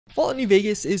Fallout New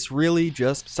Vegas is really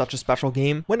just such a special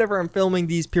game. Whenever I'm filming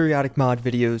these periodic mod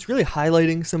videos, really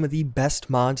highlighting some of the best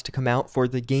mods to come out for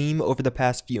the game over the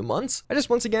past few months, I just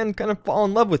once again kind of fall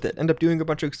in love with it, end up doing a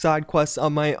bunch of side quests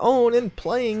on my own and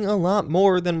playing a lot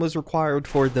more than was required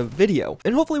for the video.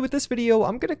 And hopefully with this video,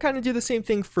 I'm gonna kind of do the same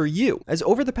thing for you, as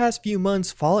over the past few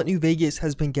months, Fallout New Vegas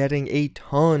has been getting a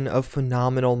ton of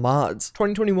phenomenal mods.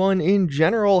 2021 in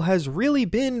general has really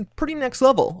been pretty next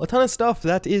level. A ton of stuff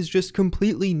that is just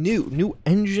completely new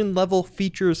engine level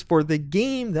features for the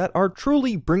game that are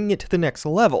truly bringing it to the next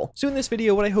level. So in this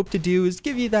video, what I hope to do is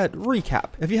give you that recap.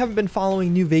 If you haven't been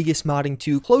following New Vegas modding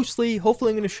too closely,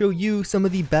 hopefully I'm going to show you some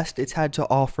of the best it's had to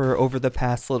offer over the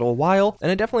past little while.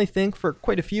 And I definitely think for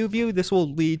quite a few of you, this will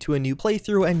lead to a new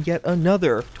playthrough and yet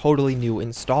another totally new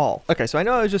install. Okay, so I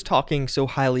know I was just talking so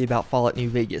highly about Fallout New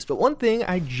Vegas, but one thing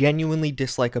I genuinely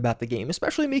dislike about the game,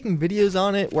 especially making videos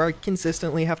on it where I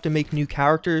consistently have to make new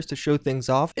characters to show things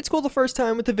off. It's cool the first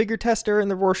time with the Vigor tester and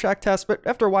the Rorschach test, but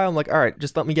after a while I'm like, alright,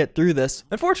 just let me get through this.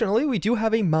 Unfortunately, we do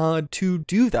have a mod to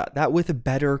do that with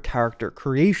better character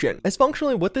creation. As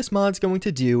functionally what this mod's going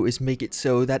to do is make it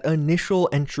so that initial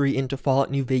entry into Fallout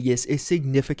New Vegas is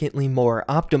significantly more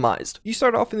optimized. You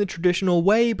start off in the traditional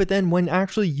way, but then when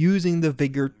actually using the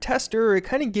Vigor tester, it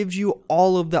kind of gives you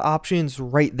all of the options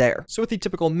right there. So with the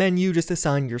typical menu, just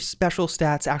assign your special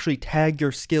stats, actually tag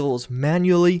your skills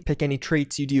manually, pick any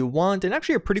traits you do want, and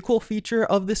actually a pretty cool feature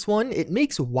of this one, it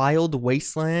makes Wild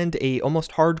Wasteland a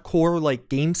almost hardcore like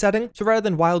game setting. So rather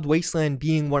than Wild Wasteland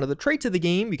being one of the traits of the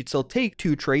game, you could still take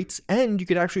 2 traits, and you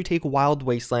could actually take Wild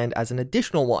Wasteland as an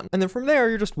additional one. And then from there,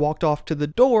 you're just walked off to the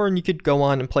door and you could go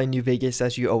on and play New Vegas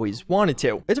as you always wanted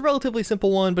to. It's a relatively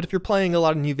simple one, but if you're playing a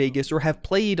lot of New Vegas or have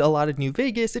played a lot of New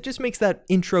Vegas, it just makes that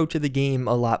intro to the game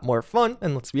a lot more fun.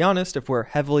 And let's be honest, if we're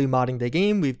heavily modding the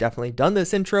game, we've definitely done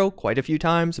this intro quite a few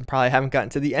times and probably haven't gotten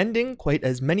to the ending quite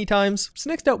as many times. So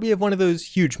next up, we have one of those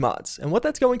huge mods, and what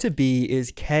that's going to be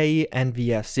is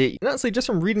KNVSC. And honestly, just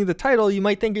from reading the title, you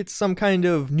might think it's some kind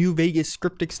of New Vegas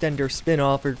script extender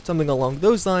spin-off or something along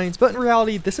those lines, but in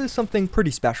reality, this is something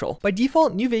pretty special. By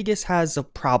default, New Vegas has a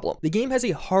problem. The game has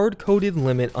a hard-coded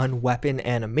limit on weapon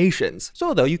animations. So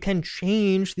although you can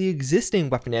change the existing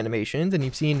weapon animations, and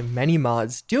you've seen many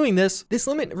mods doing this, this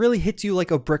limit really hits you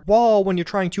like a brick wall when you're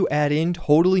trying to add in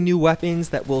totally new weapons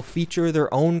that will feature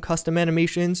their own custom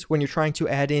animations, when you're trying to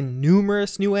add in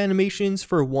numerous new animations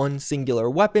for one singular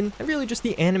weapon, and really just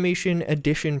the animation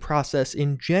addition process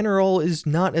in general is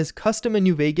not as custom in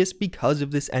New Vegas because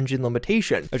of this engine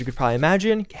limitation. As you could probably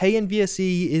imagine,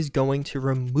 KNVSC is going to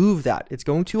remove that. It's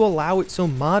going to allow it so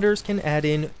modders can add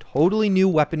in totally new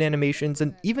weapon animations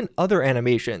and even other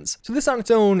animations. So this on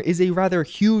its own is a rather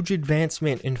huge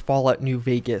advancement in Fallout New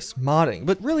Vegas modding,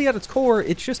 but really at its core,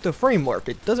 it's just a framework.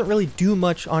 It doesn't really do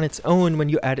much on its own when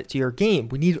you add it to your game.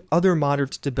 We need other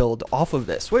modders to build off of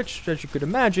this, which, as you could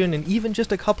imagine, in even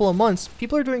just a couple of months,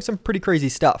 people are doing some pretty crazy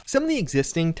stuff. Some of the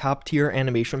existing top tier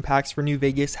animation packs for New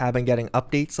Vegas have been getting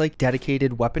updates like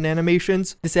dedicated weapon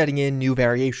animations, this adding in new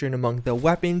variation among the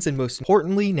weapons, and most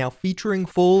importantly, now featuring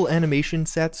full animation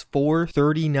sets for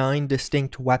 39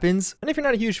 distinct weapons. And if you're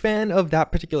not a huge fan of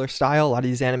that particular style, a lot of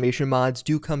these animation mods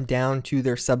do come down to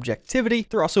their subjectivity.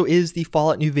 There also is the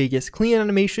Fallout New Vegas clean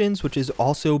animations, which is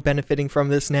also benefiting from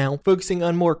this now, focusing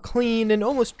on more clean and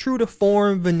almost true to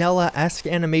form vanilla-esque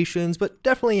animations, but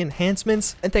definitely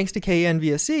enhancements. And thanks to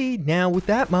KNVSC, now with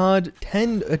that mod,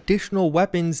 10 additional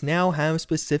weapons now have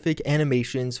specific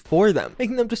animations for them,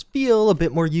 making them just feel a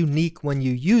bit more unique when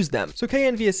you use them. So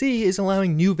KNVSC is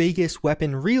allowing New Vegas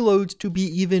weapon reloads to be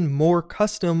even more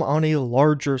custom on a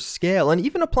larger scale, and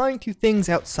even applying to things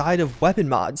outside of weapon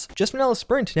mods. Just Vanilla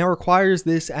Sprint now requires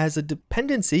this as a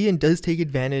dependency and does take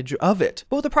advantage of it.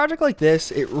 But with a project like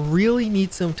this, it really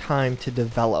needs some time to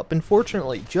develop.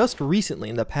 Unfortunately, just recently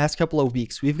in the past couple of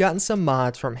weeks, we've gotten some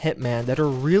mods from Hitman that are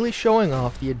really showing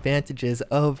off the advantages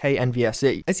of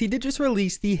KNVSC, as he did just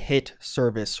release the Hit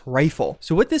Service Rifle.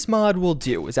 So what this mod will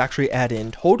do is actually add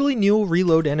in totally new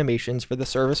reload animations for the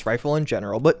service rifle in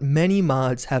general, but many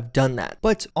mods have done that.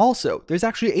 But also, there's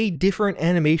actually a different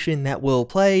animation that will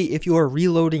play if you are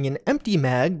reloading an empty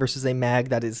mag versus a mag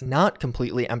that is not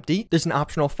completely empty. There's an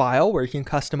optional file where you can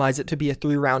customize it to be a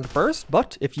 3-round burst,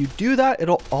 but if you do that,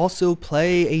 it'll also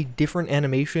play a different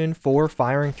animation for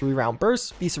firing 3-round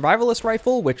bursts. The Survivalist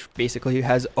Rifle, which basically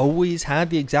has always had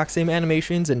the exact same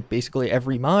animations in basically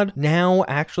every mod, now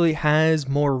actually has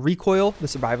more recoil. The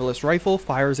Survivalist Rifle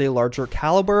fires a larger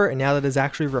caliber, and now that is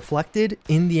actually reflected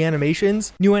in the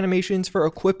animations. New animations for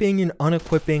equipping and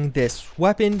unequipping this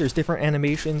weapon. There's different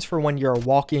animations for when you're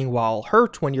walking while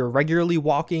hurt, when you're regularly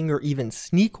walking, or even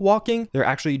sneak walking. There are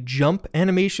actually jump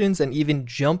animations and even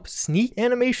jump sneak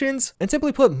animations. And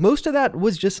simply put, most of that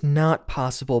was just not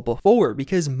possible before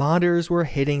because modders were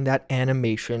hitting that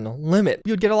animation limit.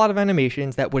 You'd get a lot of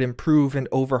animations that would improve and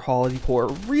overhaul the core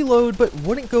reload, but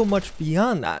wouldn't go much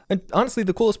beyond that. And honestly,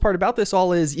 the coolest part about this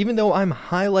all is, even though I'm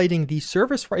highlighting the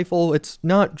service rifle, it's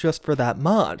not just for that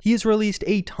mod. He has released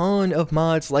a ton of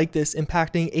mods like this,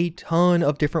 impacting a ton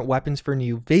of different weapons for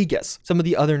New Vegas. Some of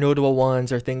the other notable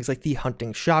ones are things like the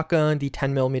hunting shotgun, the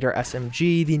 10mm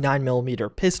SMG, the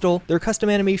 9mm pistol. There are custom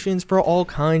animations for all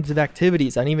kinds of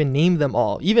activities. I didn't even name them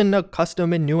all. Even a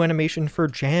custom and new animation for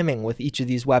jamming with each of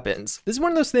these weapons. This is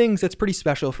one of those things that's pretty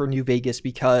special for New Vegas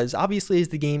because obviously as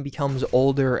the game becomes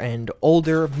older and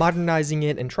older, modernizing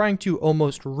it and trying to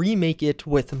almost remake it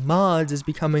with mods is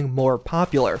becoming more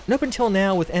popular. And up until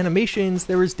now with animations,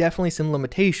 there was definitely some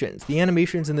limitations. The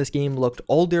animations in this game looked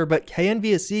older, but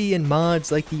KNVSC and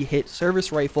mods like the hit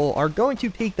service rifle are going to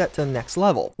take that to the next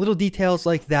level. Little details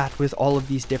like that with all of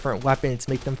these different weapons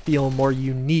make them feel more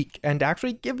unique and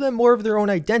actually give them more of their own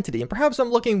identity. And perhaps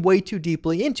I'm looking way too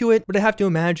deeply into it, but I have to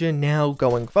imagine now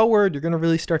going forward, you're going to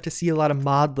really start to see a lot of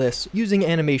mod lists using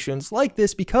animations like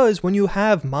this, because when you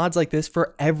have mods like this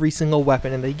for every single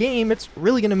weapon in the game, it's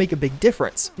really going to make a big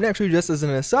difference. And actually, just as an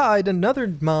aside,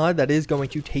 another mod that is going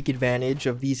to take advantage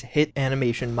of these hit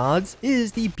animation mods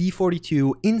is the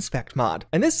B42 Inspect mod.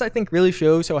 And this, I think, really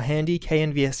shows how handy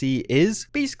KNVSC is.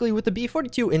 Basically, what the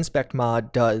B42 Inspect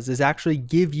mod does is actually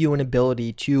give you an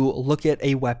ability to look at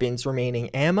a weapon's remaining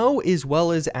ammo as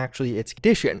well as actually its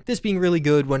condition. This being really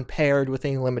good when paired with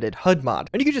a limited HUD mod.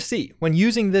 And you can just see, when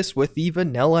using this with the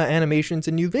vanilla animations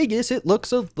in New Vegas, it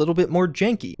looks a little bit more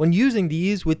janky. When using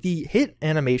these with the hit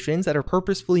animations that are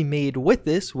purposefully made with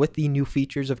this, with the new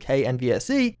features of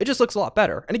KNVSC, it just looks a lot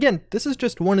better. And again, this is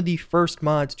just one of the first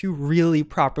mods to really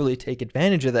properly take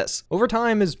advantage of this. Over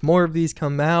time, as more of these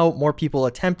come out, more people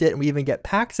attempt it, and we even get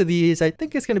packs of these, I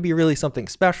think it's going to be really something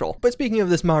special. But speaking of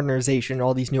this modernization,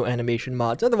 all these new animation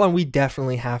mods, another one we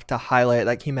definitely have to highlight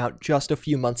that came out just a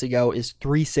few months ago is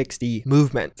 360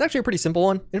 movement. It's actually a pretty simple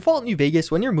one. In Fallout New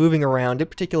Vegas, when you're moving around, in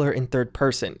particular in third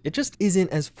person, it just isn't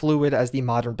as fluid as the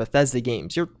modern Bethesda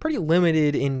games. You're pretty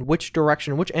limited in which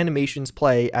direction, which animations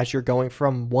play as you're going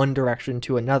from one direction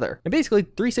to another. And basically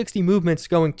 360 movement's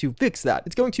going to fix that.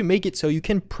 It's going to make it so you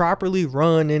can properly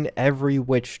run in every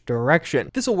which direction.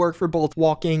 This will work for both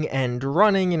walking and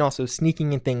running and also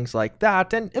sneaking and things like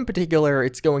that. And in particular,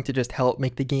 it's going to just help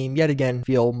make the game yet again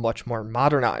feel much more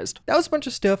modernized. That was a bunch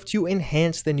of stuff to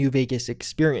enhance the New Vegas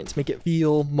experience, make it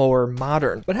feel more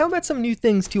modern. But how about some new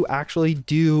things to actually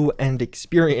do and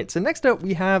experience? And next up,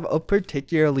 we have a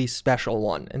particularly special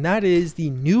one, and that is the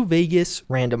New Vegas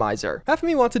randomizer. Half of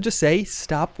me wants to just say,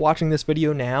 stop watching this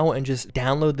video now and just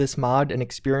download this mod and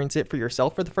experience it for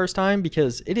yourself for the first time,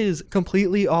 because it is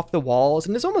completely off the walls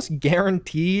and is almost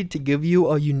guaranteed to give you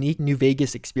a unique New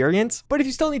Vegas experience. But if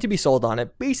you still need to be sold on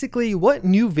it, basically what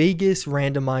New Vegas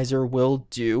randomizer will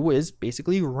do is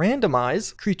basically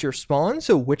randomize creature spawn,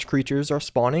 so which creatures are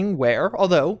spawning where,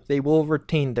 although they will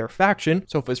retain their faction.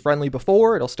 So if it was friendly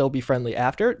before, it'll still be friendly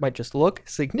after. It might just look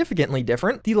significantly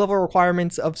different. The level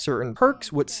requirements of certain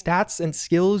perks, what stats and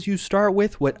skills you start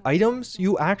with, what items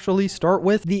you actually start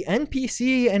with, the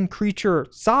NPC and creature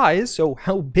size, so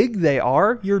how big they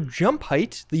are, your jump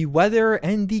height, the weather,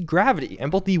 and the gravity.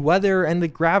 And both the weather and the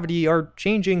gravity are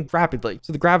changing rapidly.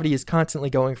 So the gravity is constantly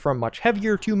going from much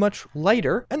heavier to much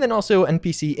lighter. And then also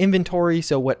NPC inventory,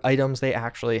 so what items they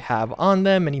actually have on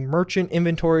them, many merchant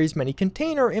inventories, many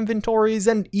container inventories,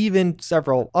 and even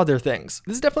several other things.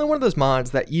 This is definitely one of those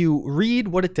mods that you read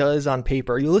what it does on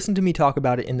paper, you listen to me talk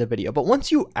about it in the video, but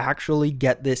once you actually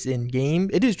get this in game,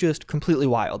 it is just completely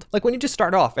wild. Like when you just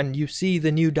start off and you see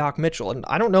the new Doc Mitchell, and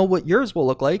I don't know what yours will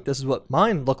look like, this is what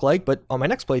mine look like, but on my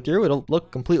next playthrough, it'll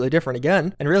look completely different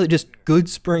again. And really just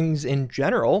Goodsprings in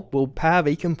general will have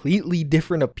a completely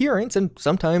different appearance and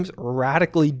sometimes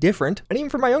radically different. And even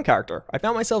for my own character, I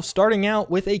found myself starting out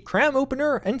with a cram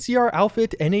opener, NCR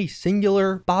outfit, and a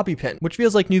singular bobby pin, which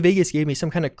feels like New Vegas gave me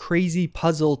some kind of crazy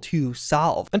puzzle to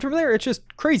solve. And from there, it's just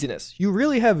craziness. You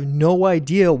really have no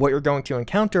idea what you're going to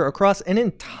encounter across an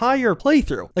entire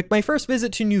playthrough. Like my first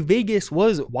visit to New Vegas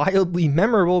was wildly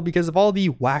memorable because of all the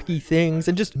wacky things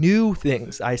and just new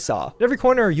things I saw. At every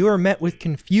corner, you are met with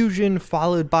confusion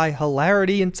followed by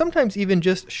hilarity and sometimes even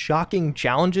just shocking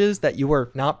challenges that you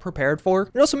were not prepared for.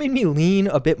 It also made me lean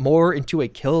a bit more into a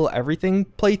kill everything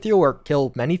playthrough or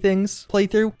kill many things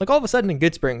playthrough. Like all of a sudden in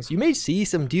Goodsprings, you may see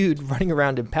some dude running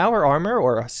around in power armor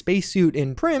or a spacesuit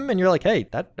in Prim and you're like, hey,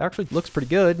 that actually looks pretty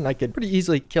good and I could pretty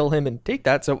easily kill him and take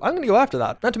that, so I'm gonna go after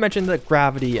that. Not to mention the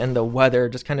gravity and the weather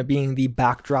just kind of being the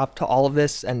backdrop to all of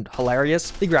this, and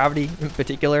hilarious. The gravity in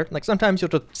particular, like sometimes you'll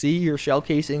just see your shell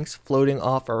casings floating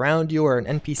off around you, or an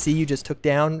NPC you just took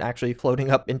down actually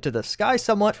floating up into the sky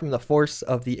somewhat from the force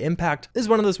of the impact. This is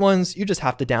one of those ones you just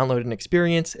have to download and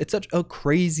experience. It's such a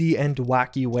crazy and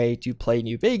wacky way to play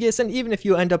New Vegas, and even if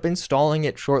you end up installing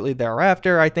it shortly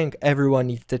thereafter, I think everyone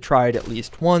needs to try it at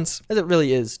least once, as it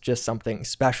really is just something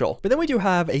special. But then we do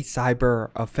have a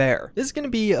Cyber Affair. This is going to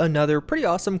be another pretty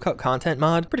awesome cut content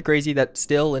mod. Pretty crazy that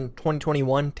still in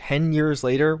 2021, 10 years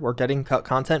later, we're getting cut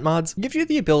content mods. It gives you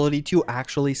the ability to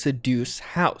actually seduce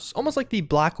House, almost like the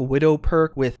Black Widow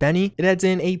perk with Benny. It adds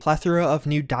in a plethora of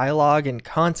new dialogue and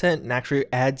content, and actually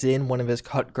adds in one of his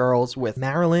cut girls with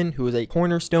Marilyn, who is a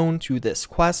cornerstone to this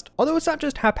quest. Although it's not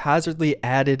just haphazardly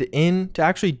added in. To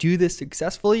actually do this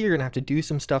successfully, you're gonna have to do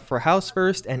some stuff for House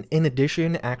first, and in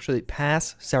addition, actually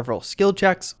pass several skill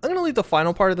checks. I'm gonna leave the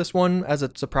final part of this one as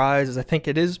a surprise, as I think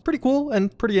it is pretty cool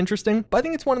and pretty interesting, but I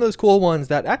think it's one of those cool ones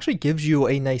that actually gives you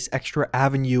a nice extra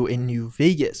avenue in New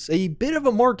Vegas, a bit of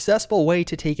a more accessible way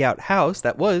to take out House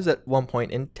that was at one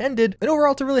point intended, and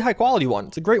overall it's a really high quality one.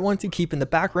 It's a great one to keep in the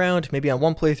background. Maybe on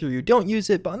one playthrough you don't use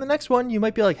it, but on the next one you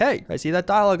might be like, hey, I see that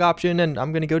dialogue option and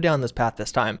I'm gonna go down this path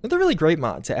this time. Another really great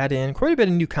mod to add in quite a bit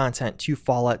of new content to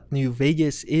Fallout New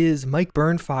Vegas is Mike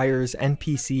Burnfire's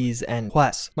NPCs and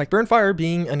quests. Mike Burnfire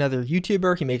being another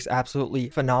YouTuber, he makes absolutely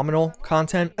phenomenal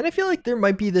content, and I feel like there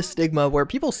might be this stigma where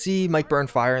people see Mike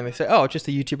Burnfire and they say, oh, it's just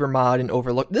a YouTuber mod and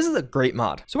overlook. This is a great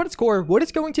mod. So at its core, what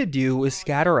it's going to do is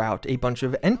scatter out a bunch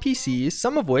of NPCs,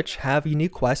 some of which have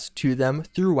unique quests to them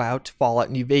throughout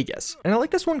Fallout New Vegas. And I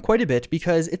like this one quite a bit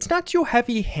because it's not too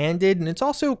heavy-handed, and it's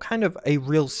also kind of a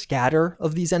real scatter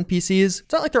of these NPCs.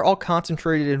 It's not like they're all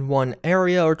concentrated in one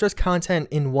area or just content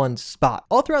in one spot.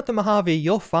 All throughout the Mojave,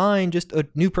 you'll find just a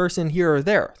new person here or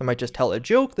there. They might just tell a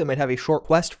joke, they might have a short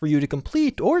quest for you to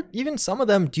complete, or even some of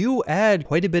them do add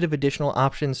quite a bit of additional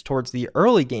options towards the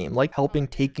early game, like helping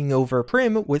taking over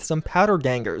Prim with some powder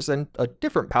gangers and a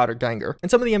different powder ganger. And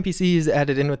some of the NPCs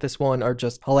added in with this one are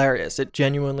just hilarious. It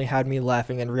genuinely had me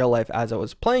laughing in real life as I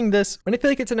was playing this, and I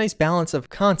feel like it's a nice balance of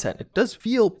content. It does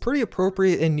feel pretty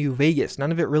appropriate in New Vegas.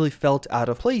 None of it really felt out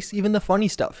of place. Even the funny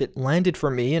stuff, it landed for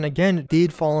me, and again, it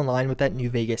did fall in line with that New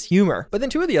Vegas humor. But then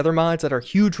two of the other mods that are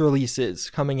huge releases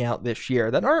coming out this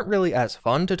year that aren't really as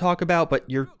fun to talk about, but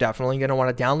you're definitely going to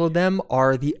want to download them,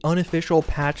 are the unofficial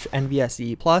patch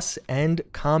NVSE Plus and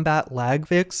combat lag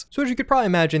fix. So as you could probably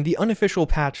imagine, the unofficial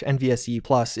patch NVSE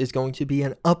Plus is going to be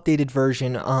an updated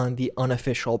version on the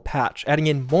unofficial patch, adding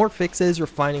in more fixes,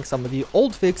 refining some of the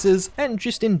old fixes, and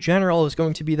just in general is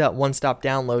going to be that one-stop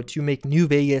download to make New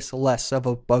Vegas less of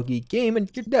a buggy game, and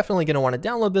you're definitely going to want to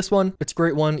download this one. It's a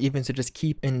great one even to just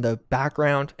keep in the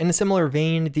background. In a similar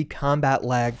vein, the combat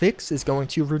lag fix is going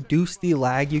to reduce the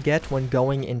lag you get when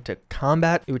going into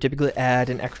combat. It would typically add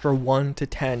an extra 1 to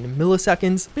 10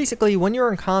 milliseconds. Basically, when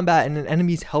you're in combat and an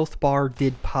enemy's health bar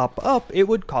did pop up, it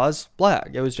would cause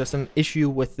lag. It was just an issue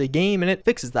with the game, and it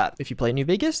fixes that. If you play New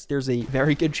Vegas, there's a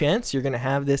very good chance you're going to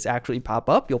have this actually pop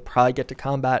up. You'll probably get to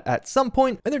combat at some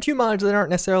point, and they're two mods that aren't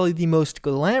necessarily the most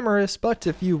glamorous, but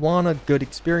if you want a good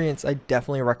experience, I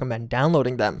definitely recommend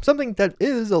downloading them. Something that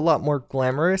is a lot more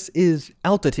glamorous is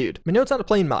Altitude. But no, it's not a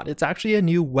plain mod. It's actually a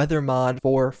new weather mod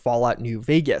for Fallout New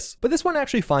Vegas. But this one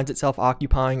actually finds itself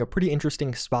occupying a pretty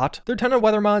interesting spot. There are a ton of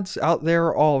weather mods out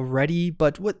there already,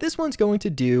 but what this one's going to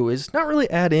do is not really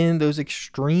add in those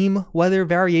extreme weather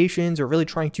variations or really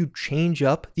trying to change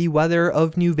up the weather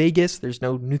of New Vegas. There's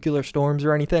no nuclear storms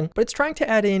or anything, but it's trying to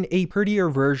add in a prettier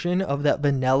version of that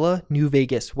vanilla New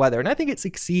Vegas weather, and I think it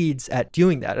succeeds at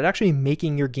doing that, at actually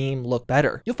making your game look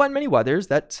better. You'll find many weathers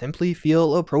that simply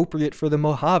feel appropriate for the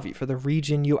Mojave, for the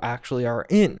region you actually are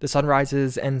in. The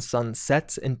sunrises and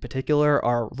sunsets in particular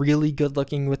are really good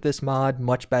looking with this mod,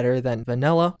 much better than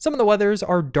vanilla. Some of the weathers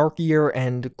are darker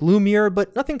and gloomier,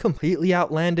 but nothing completely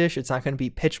outlandish. It's not going to be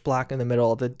pitch black in the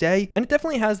middle of the day, and it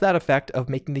definitely has that effect of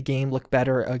making the game look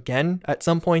better again. At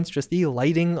some points, just the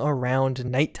lighting around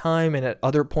nighttime and at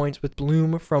other points with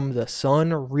bloom from the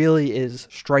sun really is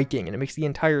striking, and it makes the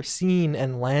entire scene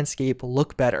and landscape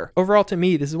look better. Overall, to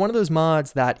me, this is one of those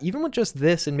mods that even with just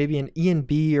this and maybe an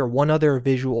E&B or one other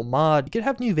visual mod, you could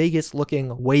have New Vegas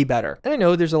looking way better. And I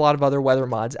know there's a lot of other weather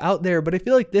mods out there, but I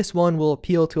feel like this one will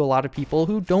appeal to a lot of people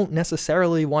who don't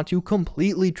necessarily want to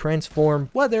completely transform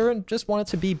weather and just want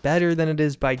it to be better than it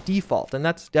is by default, and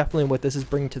that's definitely what this is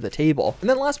bringing to the table. And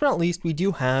then last but not least, we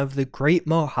do have the Great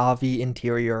Mojave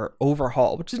Interior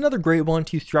Overhaul, which is another great one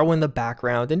to throw in the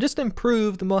background and just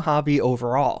improve the Mojave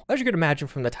overall. As you could imagine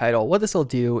from the title, what what this will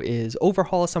do is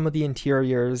overhaul some of the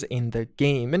interiors in the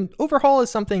game. And overhaul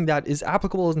is something that is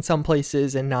applicable in some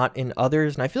places and not in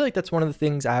others. And I feel like that's one of the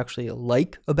things I actually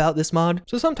like about this mod.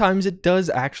 So sometimes it does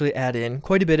actually add in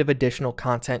quite a bit of additional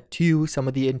content to some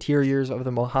of the interiors of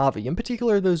the Mojave, in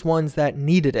particular those ones that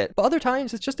needed it. But other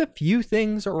times it's just a few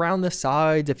things around the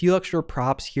sides, a few extra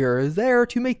props here or there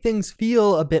to make things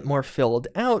feel a bit more filled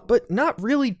out, but not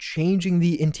really changing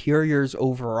the interiors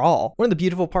overall. One of the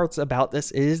beautiful parts about this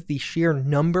is the sheer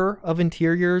number of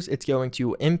interiors it's going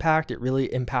to impact. It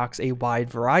really impacts a wide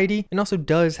variety and also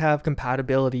does have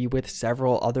compatibility with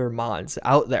several other mods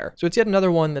out there. So it's yet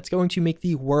another one that's going to make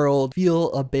the world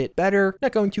feel a bit better,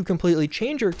 not going to completely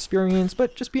change your experience,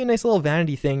 but just be a nice little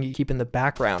vanity thing you keep in the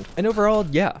background. And overall,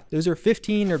 yeah, those are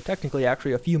 15, or technically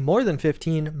actually a few more than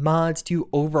 15 mods to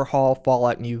overhaul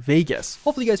Fallout New Vegas.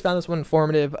 Hopefully you guys found this one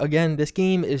informative. Again, this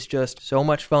game is just so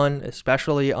much fun,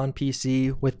 especially on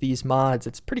PC with these mods.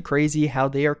 It's pretty crazy how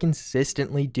they are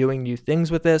consistently doing new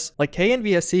things with this. Like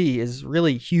KNVSE is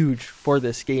really huge for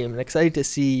this game, and excited to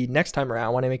see next time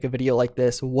around when I make a video like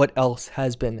this what else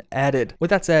has been added. With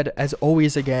that said, as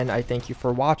always, again, I thank you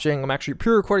for watching. I'm actually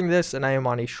pre-recording this and I am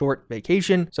on a short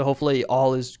vacation, so hopefully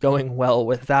all is going well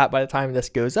with that. By the time this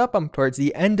goes up, I'm towards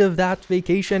the end of that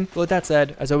vacation. But with that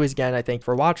said, as always, again, I thank you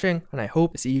for watching, and I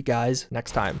hope to see you guys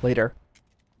next time. Later.